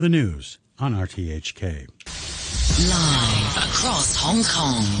The news on RTHK. Live across Hong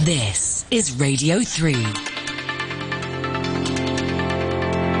Kong, this is Radio 3.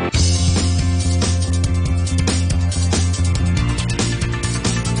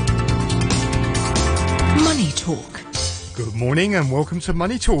 Money Talk. Good morning and welcome to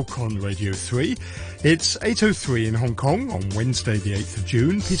Money Talk on Radio 3. It's 8:03 in Hong Kong on Wednesday the 8th of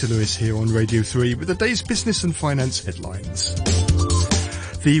June. Peter Lewis here on Radio 3 with the day's business and finance headlines.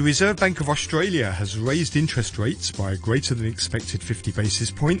 The Reserve Bank of Australia has raised interest rates by a greater than expected 50 basis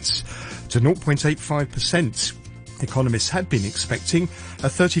points to 0.85%. Economists had been expecting a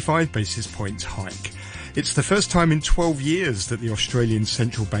 35 basis point hike. It's the first time in 12 years that the Australian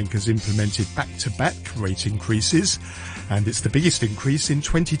Central Bank has implemented back-to-back rate increases, and it's the biggest increase in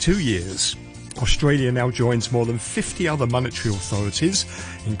 22 years. Australia now joins more than 50 other monetary authorities,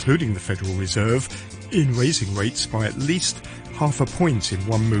 including the Federal Reserve, in raising rates by at least half a point in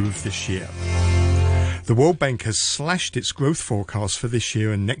one move this year. The World Bank has slashed its growth forecast for this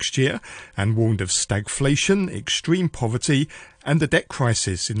year and next year and warned of stagflation, extreme poverty and the debt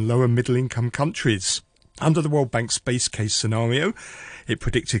crisis in low and middle income countries. Under the World Bank's base case scenario, it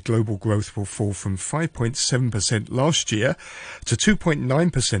predicted global growth will fall from 5.7% last year to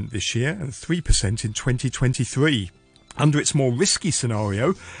 2.9% this year and 3% in 2023. Under its more risky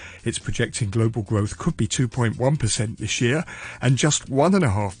scenario, it's projecting global growth could be 2.1% this year and just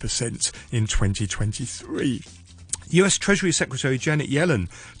 1.5% in 2023. US Treasury Secretary Janet Yellen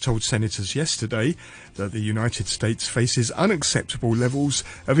told senators yesterday that the United States faces unacceptable levels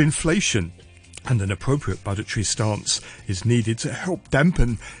of inflation and an appropriate budgetary stance is needed to help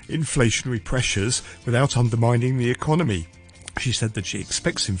dampen inflationary pressures without undermining the economy. She said that she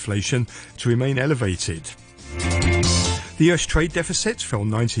expects inflation to remain elevated. The US trade deficit fell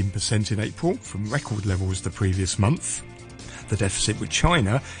 19% in April from record levels the previous month. The deficit with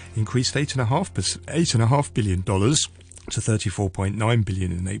China increased $8.5 billion to $34.9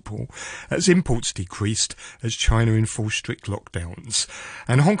 billion in April, as imports decreased as China enforced strict lockdowns.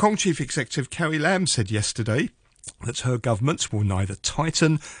 And Hong Kong Chief Executive Carrie Lam said yesterday that her government will neither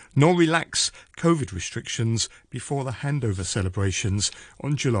tighten nor relax COVID restrictions before the handover celebrations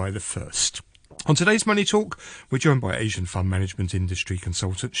on July the 1st. On today's Money Talk, we're joined by Asian fund management industry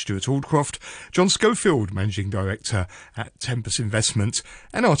consultant Stuart Aldcroft, John Schofield, Managing Director at Tempus Investment,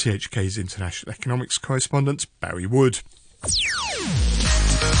 and RTHK's international economics correspondent Barry Wood.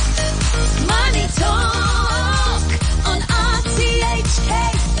 Money Talk on RTHK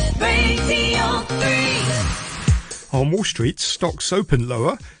Radio 3. On Wall Street, stocks opened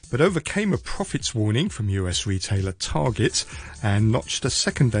lower, but overcame a profits warning from US retailer Target and notched a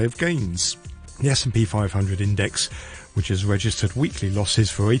second day of gains. The S&P 500 index, which has registered weekly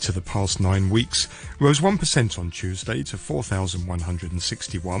losses for 8 of the past 9 weeks, rose 1% on Tuesday to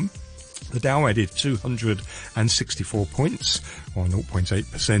 4,161. The Dow added 264 points, or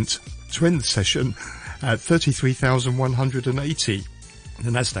 0.8%, to end the session at 33,180. The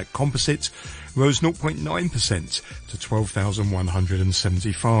Nasdaq Composite rose 0.9% to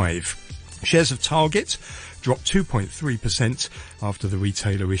 12,175. Shares of Target dropped 2.3% after the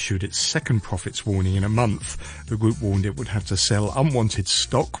retailer issued its second profits warning in a month. The group warned it would have to sell unwanted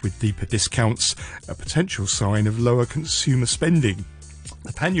stock with deeper discounts, a potential sign of lower consumer spending.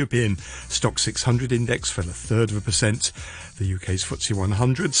 The Pan-European Stock 600 index fell 0.33%. The UK's FTSE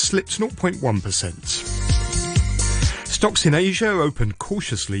 100 slipped 0.1%. Stocks in Asia opened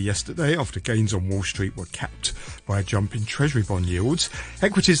cautiously yesterday after gains on Wall Street were capped by a jump in Treasury bond yields.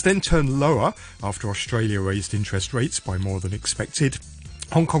 Equities then turned lower after Australia raised interest rates by more than expected.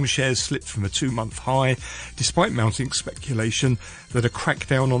 Hong Kong shares slipped from a 2-month high, despite mounting speculation that a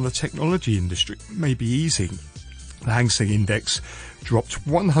crackdown on the technology industry may be easing. The Hang Seng Index dropped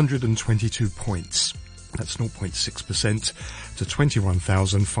 122 points. That's 0.6% to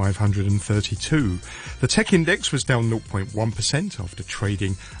 21,532. The tech index was down 0.1% after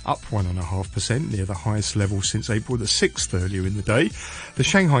trading up 1.5% near the highest level since April the 6th earlier in the day. The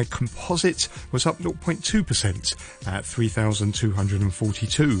Shanghai Composite was up 0.2% at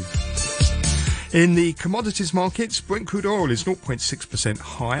 3,242. In the commodities markets, Brent crude oil is 0.6%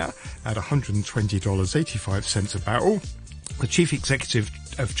 higher at $120.85 a barrel. The chief executive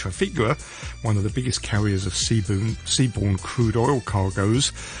of Trafigura, one of the biggest carriers of seaborne crude oil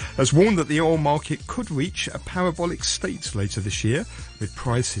cargoes, has warned that the oil market could reach a parabolic state later this year, with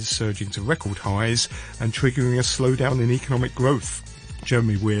prices surging to record highs and triggering a slowdown in economic growth.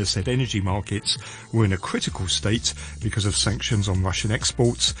 Jeremy Weir said energy markets were in a critical state because of sanctions on Russian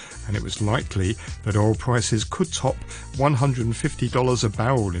exports, and it was likely that oil prices could top $150 a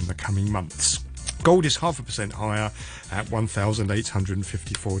barrel in the coming months. Gold is 0.5% higher at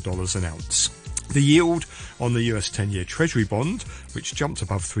 $1,854 an ounce. The yield on the US 10-year Treasury bond, which jumped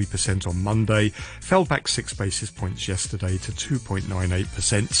above 3% on Monday, fell back 6 basis points yesterday to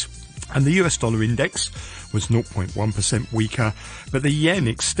 2.98%. And the US dollar index was 0.1% weaker, but the yen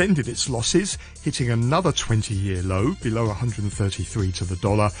extended its losses, hitting another 20-year low below 133 to the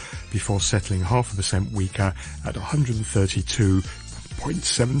dollar before settling 0.5% weaker at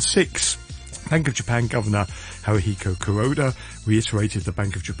 132.76. Bank of Japan Governor Haruhiko Kuroda reiterated the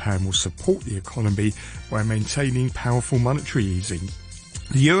Bank of Japan will support the economy by maintaining powerful monetary easing.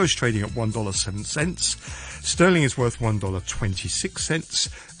 The euro is trading at $1.07. Sterling is worth $1.26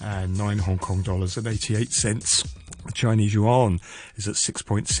 and 9 Hong Kong dollars and 88 cents. The Chinese yuan is at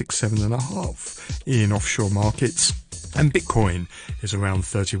 6.67.5 in offshore markets. And Bitcoin is around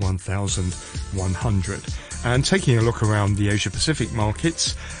 31,100. And taking a look around the Asia-Pacific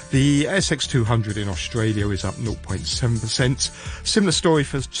markets, the ASX 200 in Australia is up 0.7%. Similar story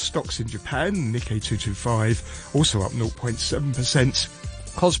for stocks in Japan. Nikkei 225 also up 0.7%.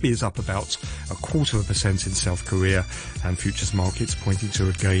 Kospi is up about 0.25% in South Korea, and futures markets pointing to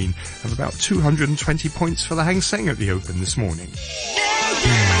a gain of about 220 points for the Hang Seng at the open this morning.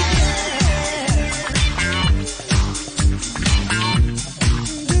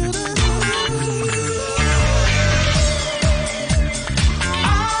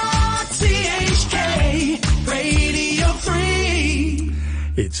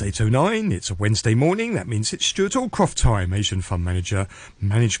 It's 8:09, it's a Wednesday morning, that means it's Stuart Allcroft time, Asian Fund Manager,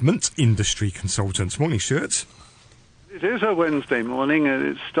 Management Industry Consultant. Morning, Stuart. It is a Wednesday morning, and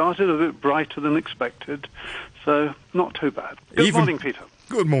it started a bit brighter than expected, so not too bad. Good morning, Peter.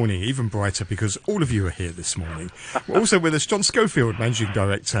 Good morning, even brighter because all of you are here this morning. Also with us, John Schofield, Managing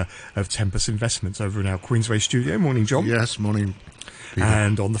Director of Tempus Investments over in our Queensway studio. Morning, John. Yes, morning, Peter.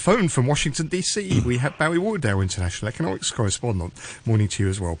 And on the phone from Washington, D.C., we have Barry Wood, our International Economics Correspondent. Morning to you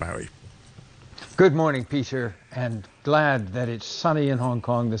as well, Barry. Good morning, Peter, and glad that it's sunny in Hong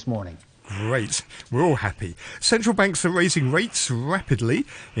Kong this morning. Great. We're all happy. Central banks are raising rates rapidly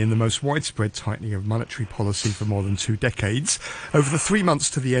in the most widespread tightening of monetary policy for more than 2 decades. Over the 3 months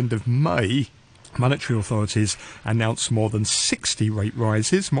to the end of May, monetary authorities announced more than 60 rate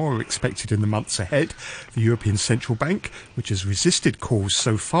rises. More are expected in the months ahead. The European Central Bank, which has resisted calls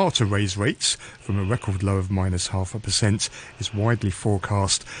so far to raise rates from a record low of -0.5%, is widely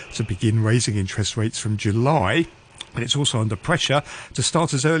forecast to begin raising interest rates from July. And it's also under pressure to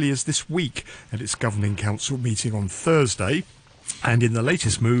start as early as this week at its Governing Council meeting on Thursday. And in the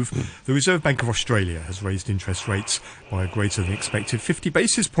latest move, the Reserve Bank of Australia has raised interest rates by a greater than expected 50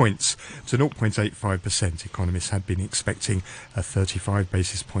 basis points to 0.85%. Economists had been expecting a 35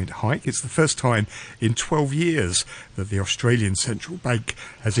 basis point hike. It's the first time in 12 years that the Australian Central Bank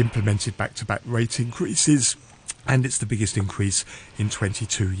has implemented back-to-back rate increases. And it's the biggest increase in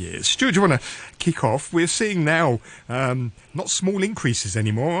 22 years. Stuart, do you want to kick off? We're seeing now not small increases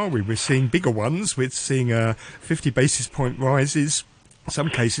anymore, are we? We're seeing bigger ones. We're seeing 50 basis point rises. In some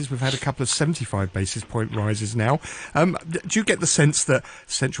cases, we've had a couple of 75 basis point rises now. Do you get the sense that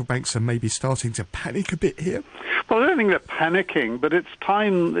central banks are maybe starting to panic a bit here? Well, I don't think they're panicking, but it's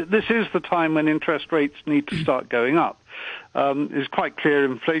time. This is the time when interest rates need to start going up. It's quite clear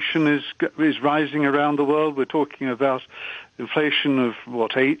inflation is rising around the world. We're talking about inflation of,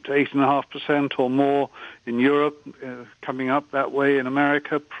 8.5% or more in Europe, coming up that way in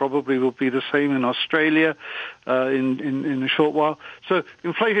America, probably will be the same in Australia in a short while. So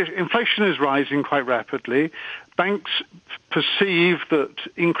inflation is rising quite rapidly. Banks perceive that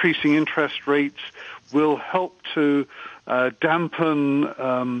increasing interest rates will help to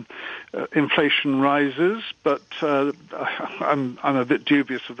dampen inflation rises, but I'm a bit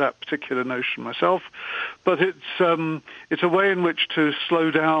dubious of that particular notion myself. But it's a way in which to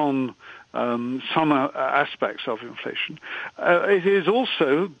slow down some aspects of inflation. It is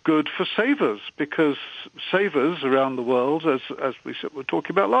also good for savers, because savers around the world, as we were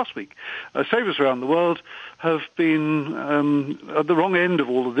talking about last week, savers around the world have been at the wrong end of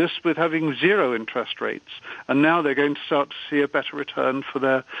all of this with having zero interest rates, and now they're going to start to see a better return for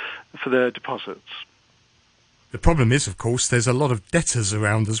their deposits. The problem is, of course, there's a lot of debtors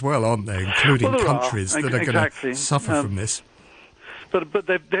around as well, aren't there, including countries that are going to suffer from this. but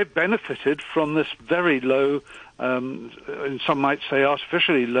they've benefited from this very low, and some might say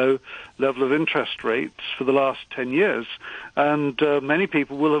artificially low level of interest rates for the last 10 years. And many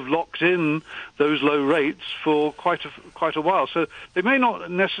people will have locked in those low rates for quite a while. So they may not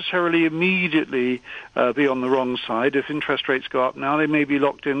necessarily immediately be on the wrong side. If interest rates go up now, they may be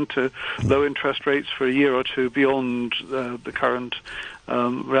locked into low interest rates for a year or two beyond the current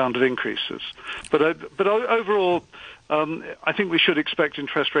round of increases. But overall, I think we should expect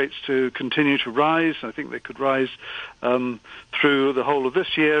interest rates to continue to rise. I think they could rise through the whole of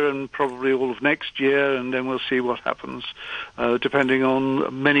this year and probably all of next year, and then we'll see what happens depending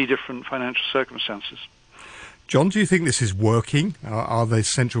on many different financial circumstances. John, do you think this is working? Are the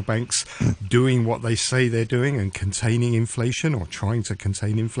central banks doing what they say they're doing and containing inflation or trying to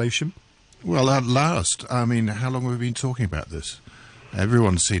contain inflation? Well, at last. I mean, how long have we been talking about this?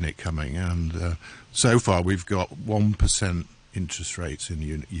 Everyone's seen it coming, and so far we've got 1% interest rates in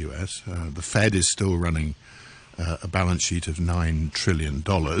the US. The Fed is still running a balance sheet of $9 trillion.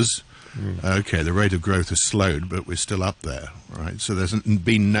 Okay, the rate of growth has slowed, but we're still up there, right? So there's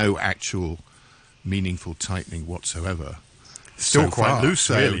been no actual meaningful tightening whatsoever. Still so quite far. loose,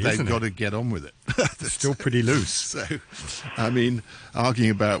 so really, they've isn't got it? to get on with it. Still pretty loose. So, I mean,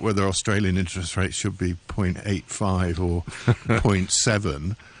 arguing about whether Australian interest rates should be 0.85 or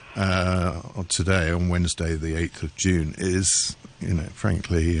 0.7 today, on Wednesday, the 8th of June, is,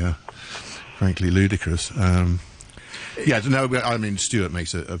 frankly ludicrous. I mean, Stuart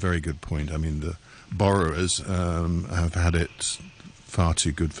makes a very good point. I mean, the borrowers have had it far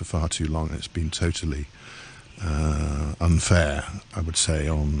too good for far too long. It's been totally unfair, I would say,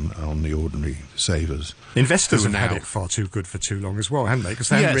 on the ordinary savers. Investors have had it far too good for too long as well, haven't they? Because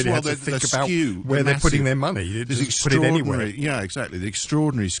they haven't really had to think about where they're putting their money. They just put it anywhere. Yeah, exactly. The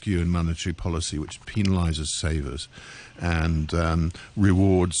extraordinary skew in monetary policy, which penalises savers and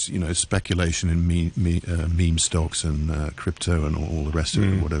rewards, speculation in meme stocks and crypto and all the rest of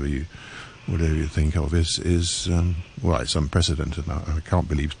it, whatever you think of, is it's unprecedented. I can't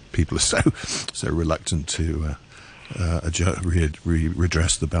believe people are so reluctant to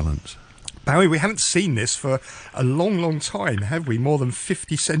redress the balance. Barry, we haven't seen this for a long, long time, have we? More than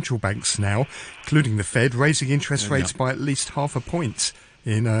 50 central banks now, including the Fed, raising interest rates by at least half a point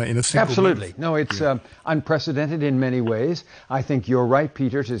in a single Absolutely. month. No, it's unprecedented in many ways. I think you're right,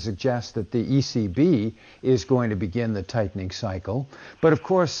 Peter, to suggest that the ECB is going to begin the tightening cycle. But of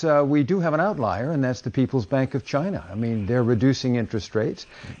course, we do have an outlier, and that's the People's Bank of China. I mean, they're reducing interest rates,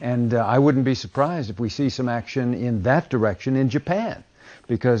 and I wouldn't be surprised if we see some action in that direction in Japan.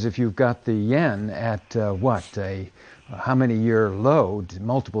 Because if you've got the yen at how many year low,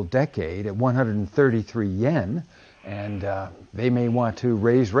 multiple decade, at 133 yen, and they may want to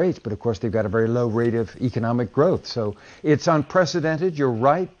raise rates, but of course they've got a very low rate of economic growth. So it's unprecedented, you're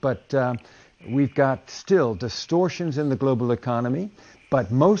right, but we've got still distortions in the global economy,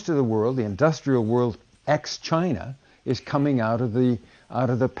 but most of the world, the industrial world ex-China, is coming out of the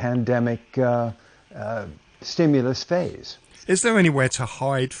pandemic stimulus phase. Is there anywhere to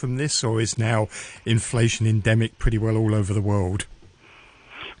hide from this, or is now inflation endemic pretty well all over the world?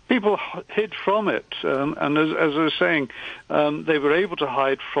 People hid from it, and as I was saying, they were able to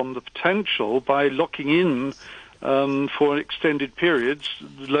hide from the potential by locking in for extended periods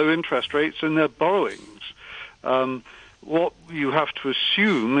low interest rates in their borrowings. What you have to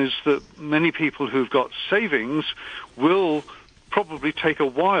assume is that many people who've got savings will probably take a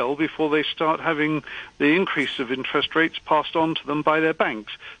while before they start having the increase of interest rates passed on to them by their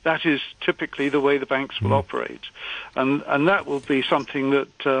banks. That is typically the way the banks will operate. And that will be something that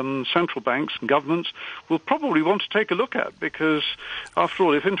central banks and governments will probably want to take a look at, because after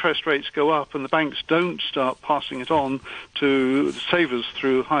all, if interest rates go up and the banks don't start passing it on to savers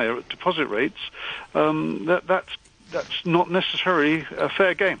through higher deposit rates, that's not necessarily a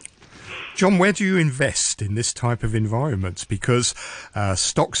fair game. John, where do you invest in this type of environment? Because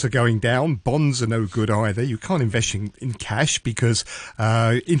stocks are going down, bonds are no good either. You can't invest in cash because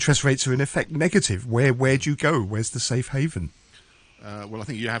interest rates are in effect negative. Where do you go? Where's the safe haven? Well, I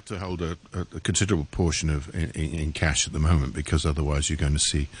think you have to hold a considerable portion of in cash at the moment, because otherwise you're going to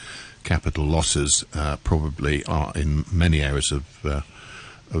see capital losses probably are in many areas of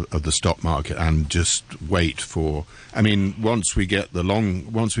the stock market, and just wait for. I mean, once we get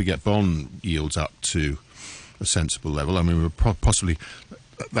bond yields up to a sensible level, I mean, we're possibly.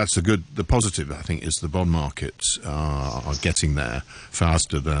 That's the positive, I think, is the bond markets are getting there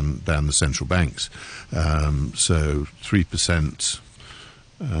faster than the central banks. So 3%.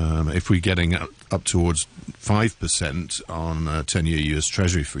 If we're getting up towards 5% on a 10-year US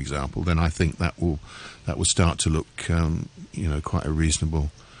Treasury, for example, then I think that will start to look quite a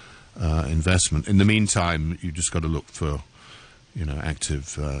reasonable investment. In the meantime, you just got to look for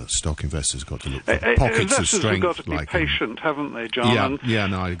active stock investors. Got to look for pockets investors of strength. Have got to be patient, haven't they, John? Yeah,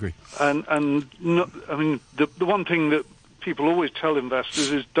 I agree. And no, I mean, the one thing that people always tell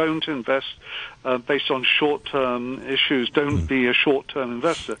investors is don't invest based on short-term issues. Don't be a short-term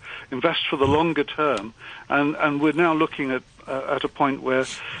investor. Invest for the longer term. And we're now looking at a point where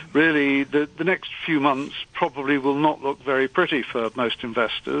really the next few months probably will not look very pretty for most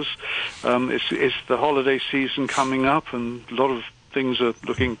investors. It's the holiday season coming up, and a lot of things are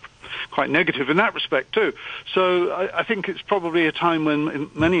looking quite negative in that respect too. So I think it's probably a time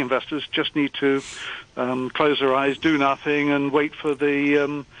when many investors just need to close their eyes, do nothing, and wait for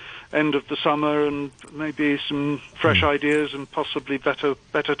the end of the summer and maybe some fresh ideas and possibly better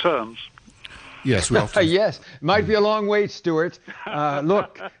terms. Yes, we often. Yes, might be a long wait, Stuart.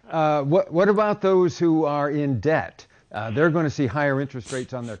 Look, what about those who are in debt? They're going to see higher interest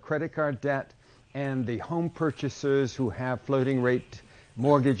rates on their credit card debt, and the home purchasers who have floating rate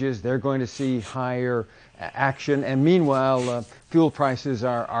mortgages, they're going to see higher action. And meanwhile, fuel prices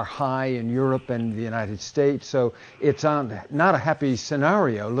are high in Europe and the United States, so it's not a happy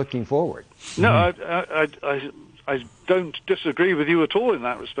scenario looking forward. No, I don't disagree with you at all in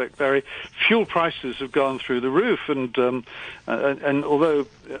that respect, Barry. Fuel prices have gone through the roof, and although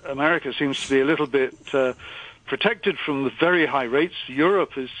America seems to be a little bit protected from the very high rates,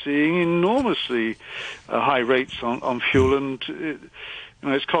 Europe is seeing enormously high rates on fuel, and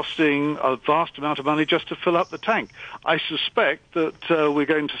it's costing a vast amount of money just to fill up the tank. I suspect that we're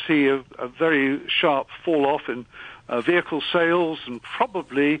going to see a very sharp fall off in vehicle sales, and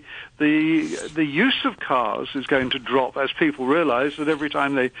probably the use of cars is going to drop as people realize that every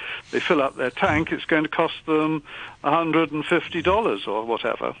time they fill up their tank, it's going to cost them $150 or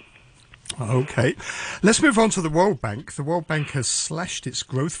whatever. Okay. Let's move on to the World Bank. The World Bank has slashed its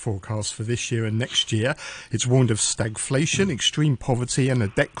growth forecast for this year and next year. It's warned of stagflation, extreme poverty, and a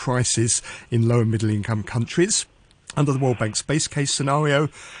debt crisis in low and middle income countries. Under the World Bank's base case scenario,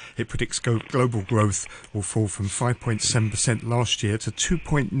 it predicts global growth will fall from 5.7% last year to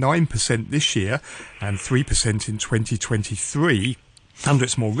 2.9% this year and 3% in 2023. Under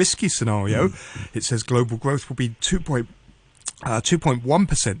its more risky scenario, it says global growth will be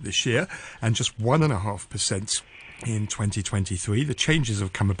 2.1% this year and just 1.5% in 2023. The changes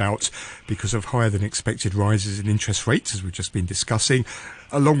have come about because of higher than expected rises in interest rates, as we've just been discussing,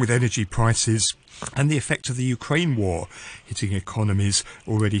 along with energy prices and the effect of the Ukraine war hitting economies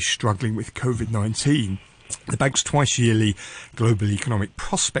already struggling with COVID-19. The bank's twice-yearly Global Economic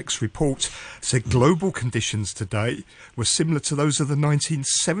Prospects report said global conditions today were similar to those of the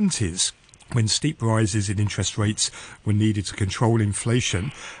 1970s, when steep rises in interest rates were needed to control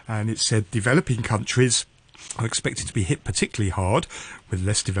inflation. And it said developing countries are expected to be hit particularly hard, with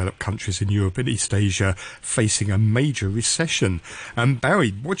less developed countries in Europe and East Asia facing a major recession. And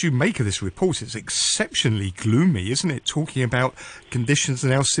Barry, what do you make of this report? It's exceptionally gloomy, isn't it? Talking about conditions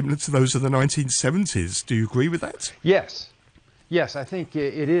now similar to those of the 1970s. Do you agree with that? Yes, I think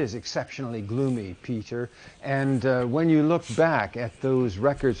it is exceptionally gloomy, Peter. And when you look back at those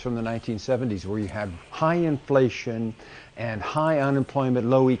records from the 1970s where you had high inflation and high unemployment,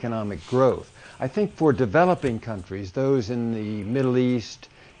 low economic growth, I think for developing countries, those in the Middle East,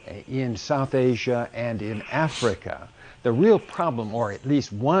 in South Asia, and in Africa, the real problem, or at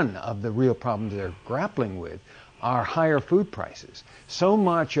least one of the real problems they're grappling with, are higher food prices. So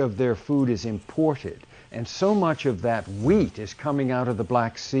much of their food is imported, and so much of that wheat is coming out of the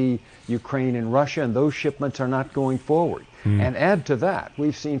Black Sea, Ukraine, and Russia, and those shipments are not going forward. And add to that,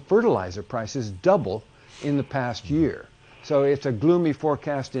 we've seen fertilizer prices double in the past year. So it's a gloomy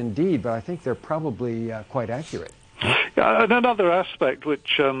forecast indeed, but I think they're probably quite accurate. Yeah, and another aspect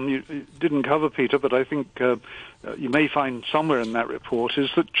which you didn't cover, Peter, but I think you may find somewhere in that report, is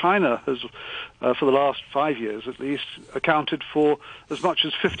that China has, for the last 5 years at least, accounted for as much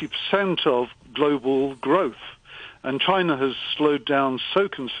as 50% of global growth. And China has slowed down so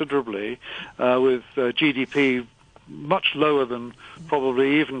considerably with GDP much lower than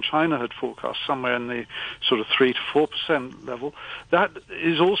probably even China had forecast, somewhere in the sort of 3 to 4% level. That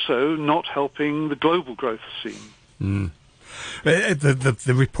is also not helping the global growth scene.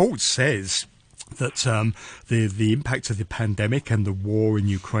 The report says that the impact of the pandemic and the war in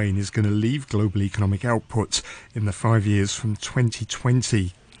Ukraine is going to leave global economic output in the 5 years from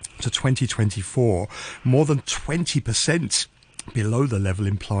 2020 to 2024 more than 20% below the level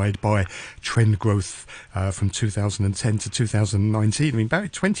implied by trend growth from 2010 to 2019. I mean,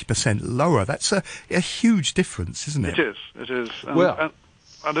 about 20% lower. That's a huge difference, isn't it? It is. Well,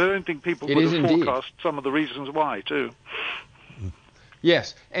 And I don't think people It would is have indeed. forecast some of the reasons why, too.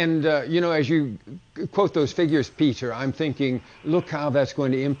 Yes, and as you quote those figures, Peter, I'm thinking, look how that's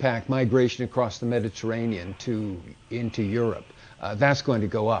going to impact migration across the Mediterranean into Europe. That's going to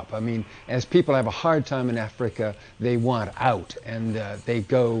go up. I mean, as people have a hard time in Africa, they want out, and they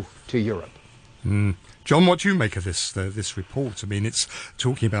go to Europe. John, what do you make of this report? I mean, it's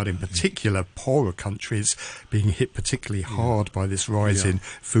talking about, in particular, poorer countries being hit particularly hard by this rise in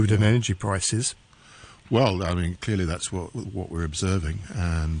food and energy prices. Well, I mean, clearly that's what we're observing,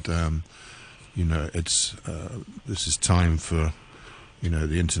 and it's this is time for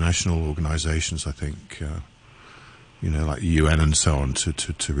the international organisations. I think like the UN and so on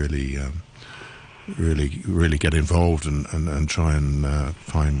to really get involved and try and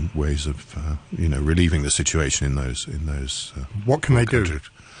find ways of relieving the situation in those. What can they countries.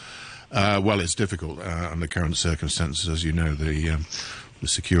 Well, it's difficult under current circumstances, as you know. The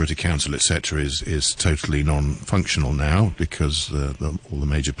Security Council, etc., is totally non-functional now because all the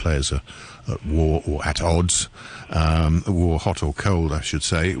major players are at war or at odds, war hot or cold, I should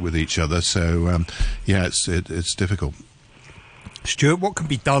say, with each other. So it's difficult. Stuart, what can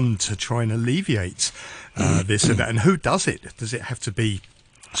be done to try and alleviate this and who does it? Does it have to be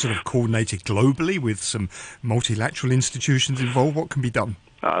sort of coordinated globally with some multilateral institutions involved? What can be done?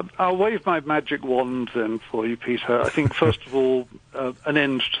 I'll wave my magic wand then for you, Peter. I think, first of all, an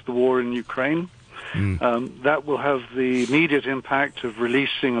end to the war in Ukraine. That will have the immediate impact of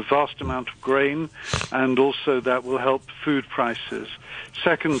releasing a vast amount of grain, and also that will help food prices.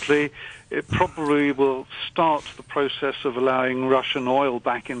 Secondly, it probably will start the process of allowing Russian oil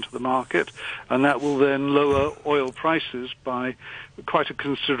back into the market, and that will then lower oil prices by quite a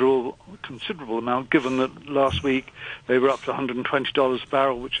considerable amount, given that last week they were up to $120 a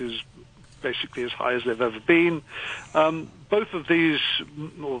barrel, which is basically as high as they've ever been. Both of these,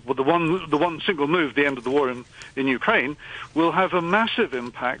 or the one single move, the end of the war in Ukraine, will have a massive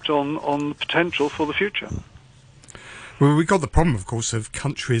impact on the potential for the future. Well, we've got the problem, of course, of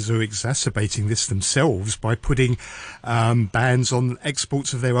countries who are exacerbating this themselves by putting bans on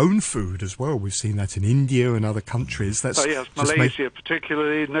exports of their own food as well. We've seen that in India and other countries. That's Malaysia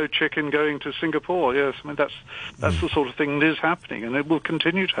particularly, no chicken going to Singapore. Yes, I mean that's the sort of thing that is happening, and it will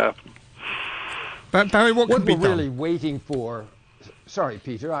continue to happen. But Barry, what can be we're done? really waiting for... Sorry,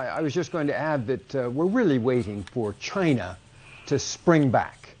 Peter, I was just going to add that we're really waiting for China to spring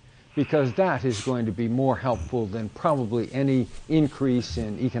back, because that is going to be more helpful than probably any increase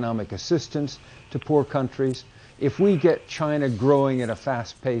in economic assistance to poor countries. If we get China growing at a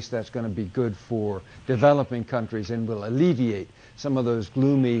fast pace, that's going to be good for developing countries and will alleviate some of those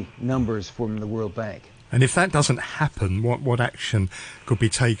gloomy numbers from the World Bank. And if that doesn't happen, what action could be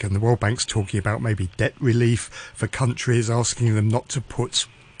taken? The World Bank's talking about maybe debt relief for countries, asking them not to put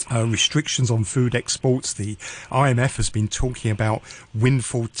restrictions on food exports. The IMF has been talking about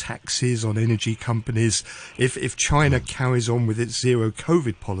windfall taxes on energy companies. If China carries on with its zero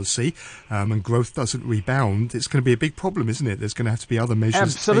COVID policy and growth doesn't rebound, it's going to be a big problem, isn't it? There's going to have to be other measures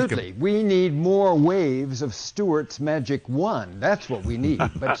Absolutely. taken. We need more waves of Stuart's magic wand. That's what we need.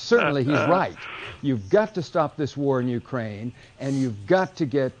 But certainly he's right. You've got to stop this war in Ukraine, and you've got to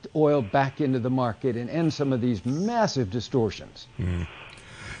get oil back into the market and end some of these massive distortions.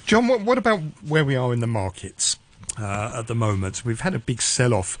 John, what about where we are in the markets at the moment? We've had a big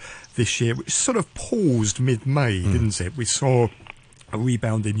sell-off this year, which sort of paused mid-May, didn't it? We saw a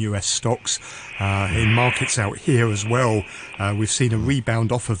rebound in US stocks, in markets out here as well. We've seen a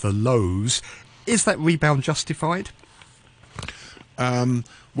rebound off of the lows. Is that rebound justified?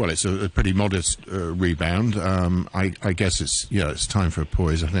 Well, it's a pretty modest rebound. I guess it's time for a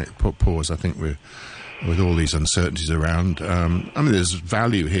pause. I think with all these uncertainties around. I mean, there's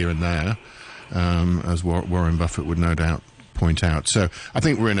value here and there, as Warren Buffett would no doubt point out. So I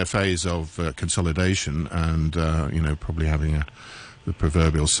think we're in a phase of consolidation and, probably having the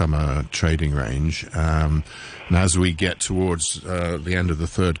proverbial summer trading range. And as we get towards the end of the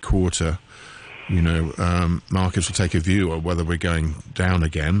third quarter, markets will take a view of whether we're going down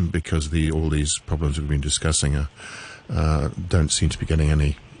again, because all these problems we've been discussing don't seem to be getting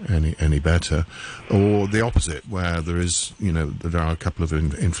any better, or the opposite, where there are a couple of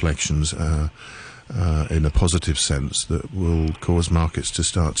inflections in a positive sense that will cause markets to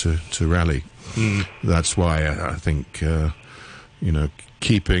start to rally. That's why I think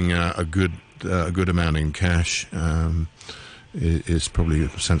keeping a good amount in cash is probably a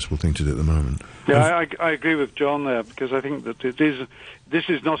sensible thing to do at the moment. Yeah, I agree with John there, because I think that this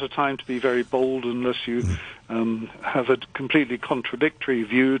is not a time to be very bold unless you have a completely contradictory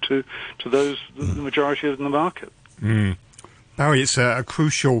view to those the majority in the market. Barry, it's a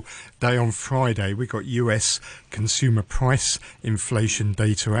crucial day on Friday. We got US consumer price inflation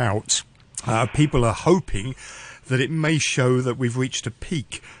data out. People are hoping that it may show that we've reached a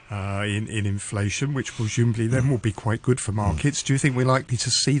peak in inflation, which presumably then will be quite good for markets. Do you think we're likely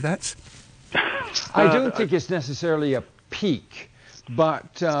to see that? I don't think it's necessarily a peak,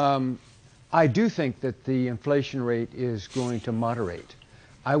 but I do think that the inflation rate is going to moderate.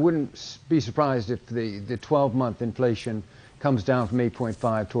 I wouldn't be surprised if the 12-month inflation comes down from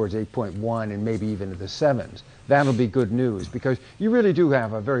 8.5 towards 8.1 and maybe even to the 7s. That'll be good news, because you really do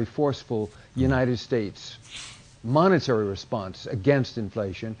have a very forceful United States monetary response against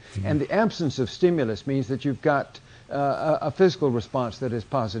inflation, and the absence of stimulus means that you've got a fiscal response that is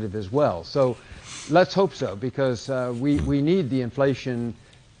positive as well. So let's hope so, because we need the inflation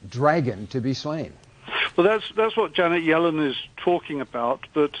dragon to be slain. Well, that's what Janet Yellen is talking about.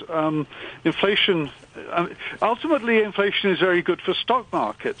 But inflation, ultimately, inflation is very good for stock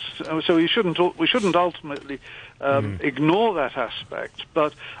markets. So we shouldn't ultimately ignore that aspect.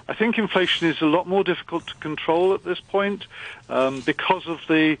 But I think inflation is a lot more difficult to control at this point because of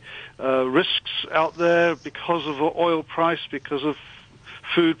the risks out there, because of oil price, because of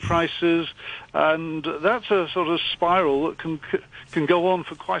food prices, and that's a sort of spiral that can go on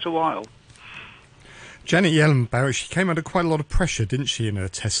for quite a while. Janet Yellen, Barry, she came under quite a lot of pressure, didn't she, in her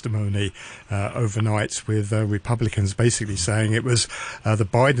testimony overnight, with Republicans basically saying it was the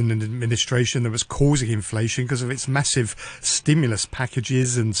Biden administration that was causing inflation because of its massive stimulus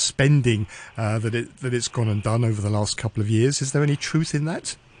packages and spending that it's gone and done over the last couple of years. Is there any truth in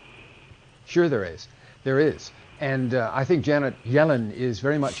that? Sure there is. There is. And I think Janet Yellen is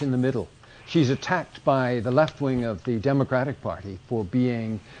very much in the middle. She's attacked by the left wing of the Democratic Party for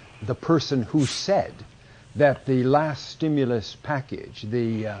being the person who said that the last stimulus package,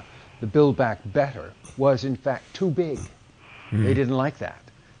 the Build Back Better, was in fact too big. They didn't like that.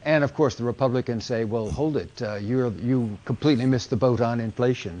 And of course the Republicans say, well, hold it, you completely missed the boat on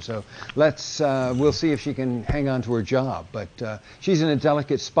inflation. So we'll see if she can hang on to her job. But she's in a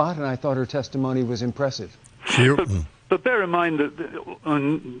delicate spot, and I thought her testimony was impressive. But bear in mind that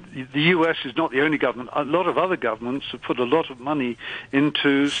the U.S. is not the only government. A lot of other governments have put a lot of money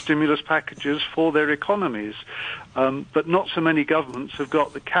into stimulus packages for their economies. But not so many governments have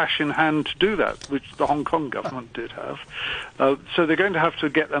got the cash in hand to do that, which the Hong Kong government did have. So they're going to have to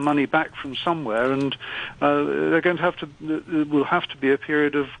get their money back from somewhere, and they're going to have to. There will have to be a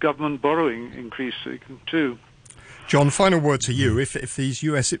period of government borrowing increase too. John, final word to you. If these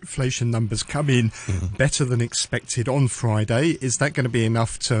US inflation numbers come in better than expected on Friday, is that going to be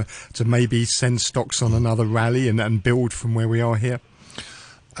enough to maybe send stocks on another rally and build from where we are here?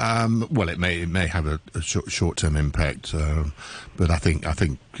 Well, it may have a short-term impact, but I think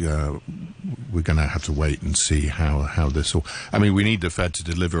we're going to have to wait and see how this all. I mean, we need the Fed to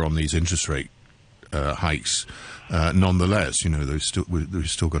deliver on these interest rate hikes. Nonetheless, we've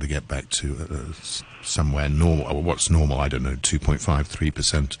still got to get back to somewhere normal. Or what's normal? I don't know,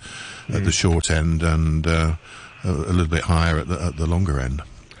 2.5-3% at the short end, and a little bit higher at the longer end.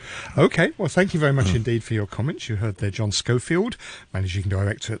 Okay, well, thank you very much indeed for your comments. You heard there John Schofield, Managing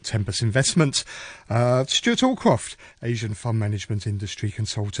Director at Tempest Investments, Stuart Allcroft, Asian Fund Management Industry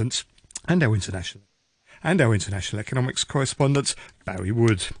Consultant, and our international economics correspondent, Barry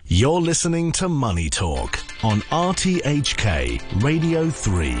Wood. You're listening to Money Talk on RTHK Radio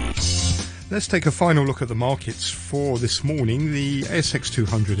 3. Let's take a final look at the markets for this morning. The ASX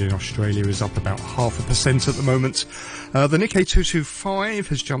 200 in Australia is up about 0.5% at the moment. The Nikkei 225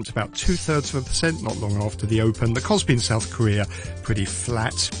 has jumped about 0.2%, not long after the open. The Kospi in South Korea, pretty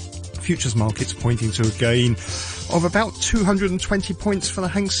flat. Futures markets pointing to a gain of about 220 points for the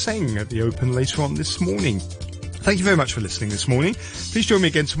Hang Seng at the open later on this morning. Thank you very much for listening this morning. Please join me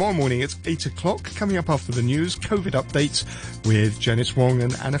again tomorrow morning at 8 o'clock. Coming up after the news, COVID updates with Janice Wong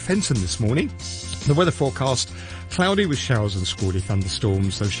and Anna Fenton this morning. The weather forecast, cloudy with showers and squally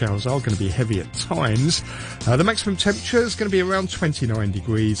thunderstorms. Those showers are going to be heavy at times. The maximum temperature is going to be around 29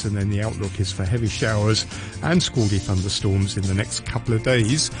 degrees, and then the outlook is for heavy showers and squally thunderstorms in the next couple of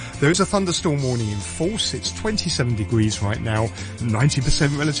days. There is a thunderstorm warning in force. It's 27 degrees right now,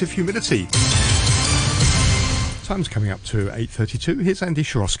 90% relative humidity. Time's coming up to 8:32. Here's Andy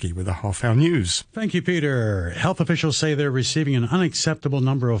Shorosky with the half-hour news. Thank you, Peter. Health officials say they're receiving an unacceptable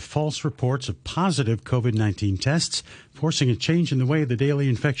number of false reports of positive COVID-19 tests, forcing a change in the way the daily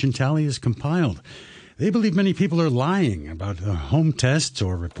infection tally is compiled. They believe many people are lying about home tests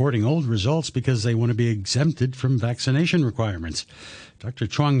or reporting old results because they want to be exempted from vaccination requirements. Dr.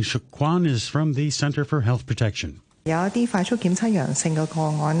 Chuang Shuk Kwan is from the Center for Health Protection. The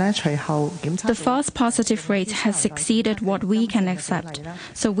false positive rate has exceeded what we can accept,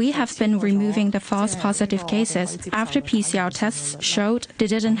 so we have been removing the false positive cases after PCR tests showed they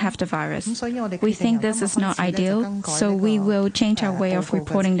didn't have the virus. We think this is not ideal, so we will change our way of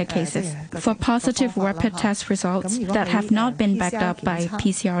reporting the cases. For positive rapid test results that have not been backed up by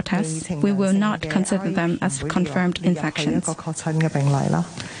PCR tests, we will not consider them as confirmed infections.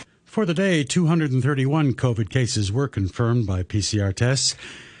 For the day, 231 COVID cases were confirmed by PCR tests.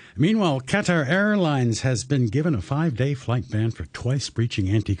 Meanwhile, Qatar Airlines has been given a 5-day flight ban for twice breaching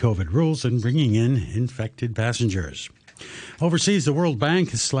anti-COVID rules and bringing in infected passengers. Overseas, the World Bank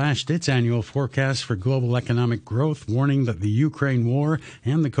has slashed its annual forecast for global economic growth, warning that the Ukraine war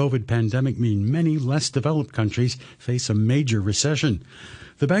and the COVID pandemic mean many less developed countries face a major recession.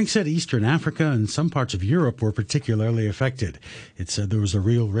 The bank said Eastern Africa and some parts of Europe were particularly affected. It said there was a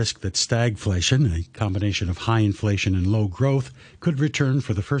real risk that stagflation, a combination of high inflation and low growth, could return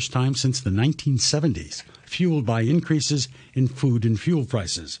for the first time since the 1970s, fueled by increases in food and fuel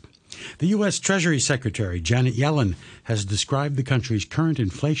prices. The U.S. Treasury Secretary, Janet Yellen, has described the country's current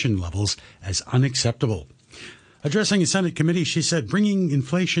inflation levels as unacceptable. Addressing a Senate committee, she said bringing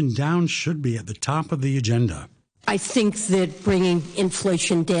inflation down should be at the top of the agenda. I think that bringing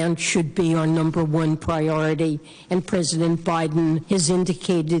inflation down should be our number one priority, and President Biden has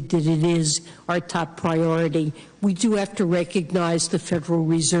indicated that it is our top priority. We do have to recognize the Federal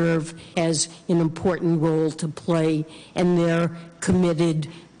Reserve has an important role to play, and they're committed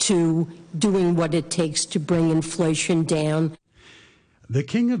to doing what it takes to bring inflation down. The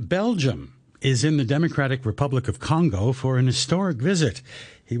King of Belgium is in the Democratic Republic of Congo for an historic visit.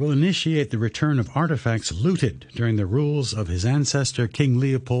 He will initiate the return of artifacts looted during the rules of his ancestor, King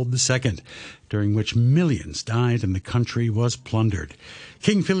Leopold II, during which millions died and the country was plundered.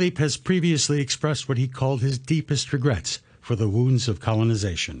 King Philippe has previously expressed what he called his deepest regrets for the wounds of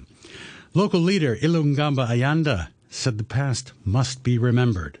colonization. Local leader Ilungamba Ayanda said the past must be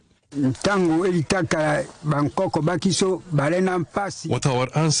remembered. What our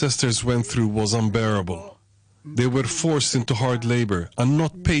ancestors went through was unbearable. They were forced into hard labor and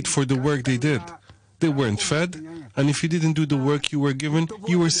not paid for the work they did. They weren't fed, and if you didn't do the work you were given,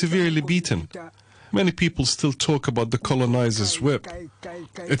 you were severely beaten. Many people still talk about the colonizer's whip.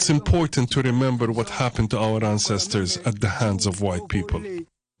 It's important to remember what happened to our ancestors at the hands of white people.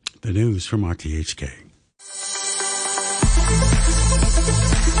 The news from RTHK.